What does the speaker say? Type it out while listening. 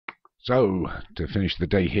So, to finish the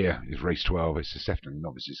day here is race 12. It's the Sefton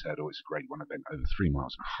Novices hurdle. It's a grade 1 event over 3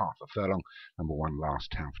 miles and a half a furlong. Number 1, Last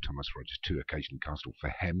Town for Thomas Rogers. 2, Occasionally Castle for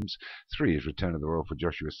Hems. 3 is Return of the Royal for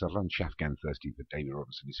Joshua Sutherland. Shafgan Thirsty for David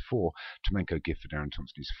Robertson is 4. Tomenko Gift for Darren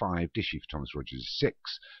Thompson is 5. Dishy for Thomas Rogers is 6.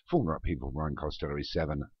 Formula Up People for Ryan Costello is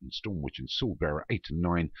 7. And Stormwitch and Soulbearer 8 and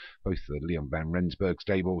 9. Both the Leon Van Rensburg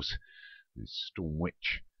stables. There's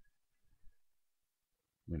Stormwitch,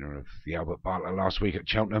 winner of the Albert Bartlett last week at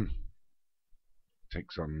Cheltenham.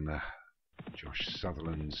 Takes on Josh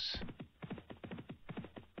Sutherland's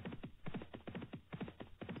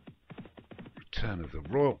Return of the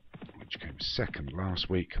Royal, which came second last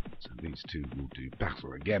week. So these two will do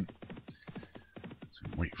battle again.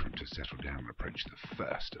 So wait for him to settle down and approach the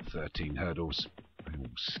first of 13 hurdles. They all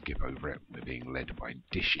skip over it. We're being led by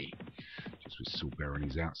Dishy, just with Soulbearer on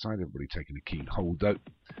his outside. Everybody taking a keen hold though.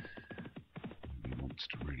 He wants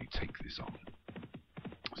to really take this on.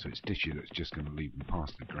 So it's Dishy that's just going to leave them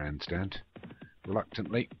past the grandstand.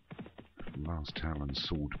 Reluctantly, Last Talon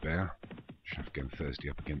Sword Bear. Shafgan Thursday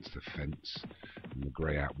up against the fence. And the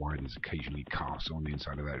grey out wide is occasionally Castle. On the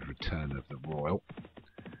inside of that is Return of the Royal.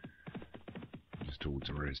 Just towards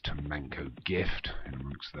the rear is Tomenko Gift. And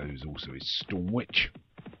amongst those also is Stormwitch,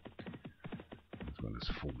 as well as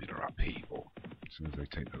Formula Upheaval. As soon as they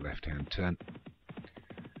take the left-hand turn,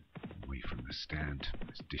 away from the stand,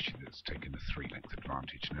 it's Dishy that's taken a 3-length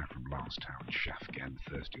advantage now from Last Town. Shafgan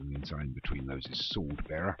Thirsty on the inside. In between those is Sword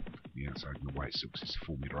Bearer. The outside in the white silks is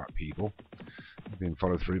Formula Upheaval. Being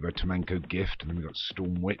followed through by Tomenko Gift, and then we've got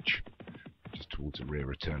Stormwitch. Just towards the rear,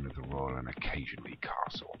 Return of the Royal, and occasionally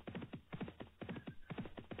Castle.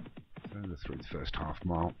 So they're through the first half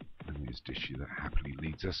mile, and it's Dishy that happily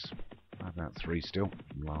leads us. About 3 still.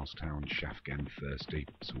 Last Town, Shafgan Thirsty,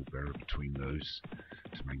 Sword Bearer between those.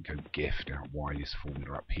 Tomenko Gift out wide is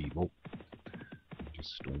Formula Upheaval.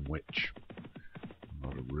 Just Stormwitch. A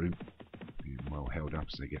lot of room. Being well held up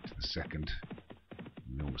as they get to the second.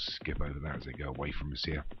 And they'll skip over that as they go away from us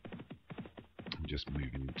here. And just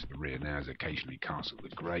moving into the rear now as occasionally Castle the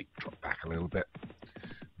Great. Drop back a little bit.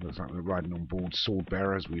 Looks like we're riding on board Sword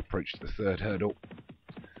Bearer as we approach the third hurdle.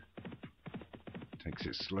 Takes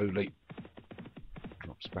it slowly.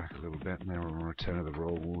 Drops back a little bit. Now on Return of the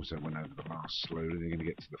Royal. Also went over the last slowly. They're going to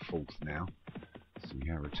get to the fourth now. See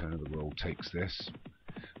how Return of the Royal takes this.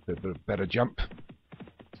 A bit of a better jump.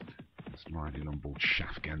 It's riding on board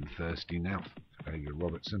Shafgan Thirsty now for David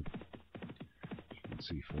Robertson. You can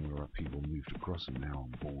see Formula Upheaval moved across and now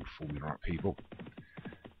on board Formula Upheaval.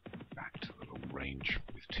 Back to the long range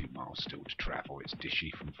with 2 miles still to travel. It's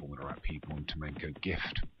Dishy from Formula Upheaval and Tomenko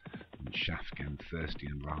Gift. And Shafgan Thirsty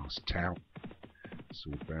and Last Town.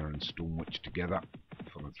 Sword Bearer and Stormwitch together,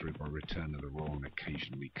 followed through by Return of the Royal and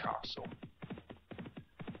occasionally Castle.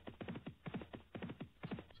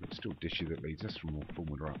 So it's still Dishy that leads us from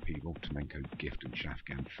Formula Upheaval, Tomenko Gift and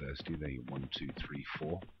Shafgan Thirsty. There you 1, 2, 3,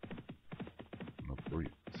 4.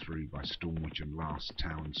 Through by Stormwitch and Last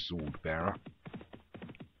Town Sword Bearer.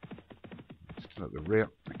 Still at the rear,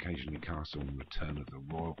 occasionally Castle and Return of the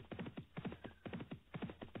Royal.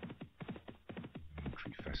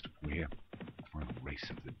 Entry festival here. Final race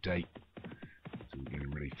of the day. So we're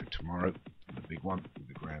getting ready for tomorrow, the big one,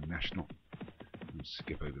 the Grand National. We'll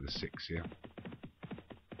skip over the 6 here.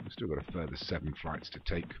 We've still got a further 7 flights to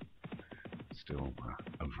take. Still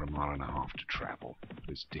over 1.5 miles to travel.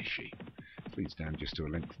 There's Dishy. Leads down just to a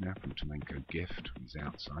length now from Tomenko Gift. He's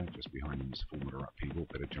outside, just behind him is Formula Upheaval.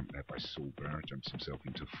 Better jump there by Soulbearer. Jumps himself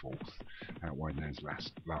into 4th. Out wide now is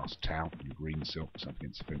Last Town in green silks up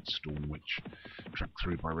against the fence Stormwitch. Tracked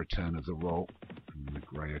through by Return of the Royal. And the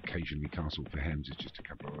grey occasionally Castle for Hems is just a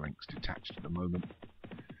couple of lengths detached at the moment.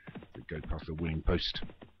 They go past the winning post.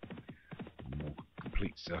 One more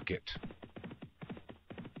complete circuit.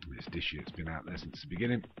 There's Dishy that's been out there since the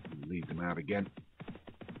beginning. We'll lead them out again.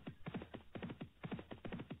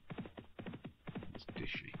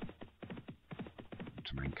 Dishy,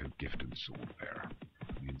 Tomenko Gift and Sword Bearer.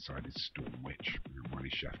 On the inside is Stormwitch. And one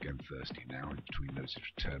is Shafgan Thirsty now. In between those is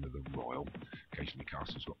Return of the Royal. Occasionally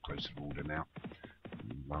Castle's got closer order now.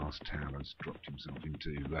 And Last Town has dropped himself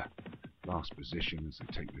into last position as they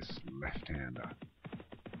take this left-hander.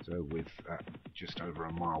 So with just over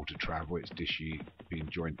 1 mile to travel, it's Dishy being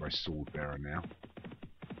joined by Sword Bearer now.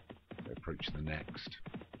 They approach the next.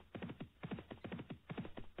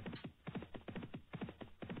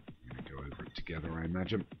 Together, I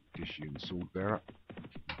imagine. Dishy and Sword Bearer.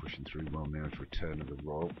 Pushing through well now is Return of the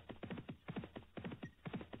Royal.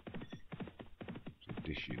 So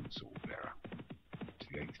Dishy and Sword Bearer to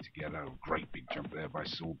the 8th together. A great big jump there by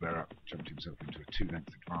Sword Bearer. Jumped himself into a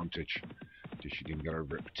 2-length advantage. Dishy didn't get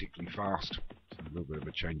over it particularly fast. So little bit of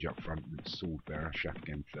a change up front with Swordbearer,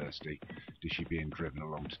 Shafgan Thirsty. Dishy being driven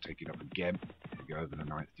along to take it up again. We go over the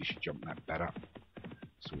 9th, Dishy jumped that better.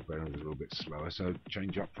 Swordbearer is a little bit slower, so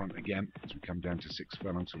change up front again. As we come down to 6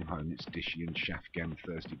 furlongs from home, it's Dishy and Shafgan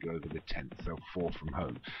Thirsty go over the 10th, so 4 from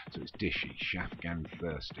home. So it's Dishy, Shafgan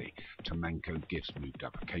Thirsty, Tomanko Gifts moved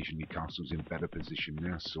up. Occasionally Castle's in better position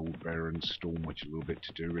now. Swordbearer and Stormwitch a little bit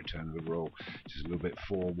to do. Return of the Royal just a little bit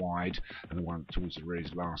 4 wide, and the one towards the rear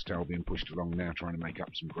is Last Tail being pushed along now, trying to make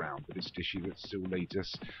up some ground. But it's Dishy that still leads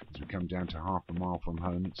us. As we come down to half a mile from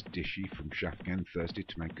home, it's Dishy from Shafgan Thirsty,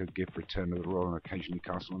 Tomanko Gift, Return of the Royal, and occasionally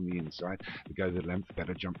Castle on the inside. They go the length,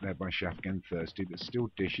 better jump there by Shafgan Thirsty, but still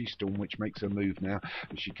Dishy. Stormwitch makes a move now,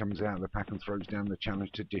 but she comes out of the pack and throws down the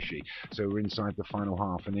challenge to Dishy. So we're inside the final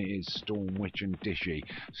half, and it is Stormwitch and Dishy.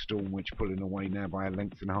 Stormwitch pulling away now by a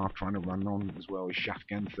length and a half, trying to run on as well as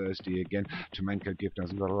Shafgan Thirsty again. Tomanko Gift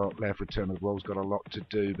hasn't got a lot left. Return of the Royal's got a lot to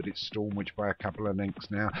do, but it's Stormwitch by a couple of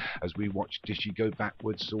lengths now as we watch Dishy go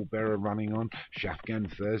backwards. Swordbearer running on.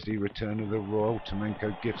 Shafgan Thursday, Return of the Royal.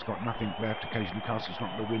 Tomanko Gift's got nothing left. Occasionally Castle's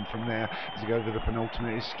not going to win from there. As they go over the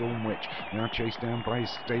penultimate is Stormwitch. Now chased down by his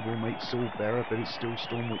stablemate Swordbearer, but it's still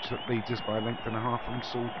Stormwitch that leads us by a length and a half from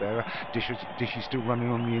Swordbearer. Dishy still running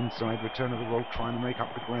on the inside. Return of the Royal trying to make up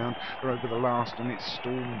the ground. They're over the last, and it's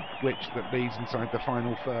Stormwitch that leads inside the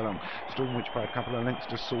final furlong. Stormwitch by a couple of lengths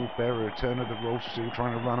to Swordbearer. Return of the Royal still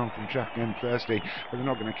trying to run on from Shafgan Thirsty, but they're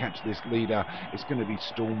not going to catch this leader. It's going to be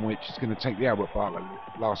Stormwitch. It's going to take the Albert Bartlett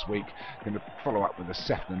last week. Going to follow up with the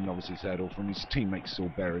Sefton Novices hurdle from his teammate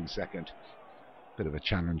Swordbearer in second. Bit of a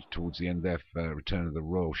challenge towards the end there for Return of the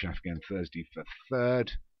Royal. Shafgan Thursday for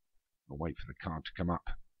third. I'll wait for the card to come up.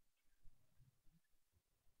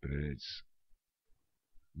 But it's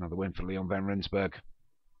another win for Leon van Rensburg.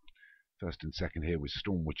 First and second here with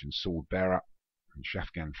Stormwitch and Swordbearer. And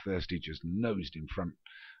Shafgan Thursday just nosed in front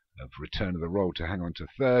of Return of the Royal to hang on to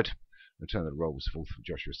third. Return of the Royal was fourth for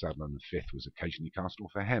Joshua Sadler, and the fifth was occasionally Castle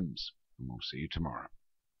for Hems. And we'll see you tomorrow.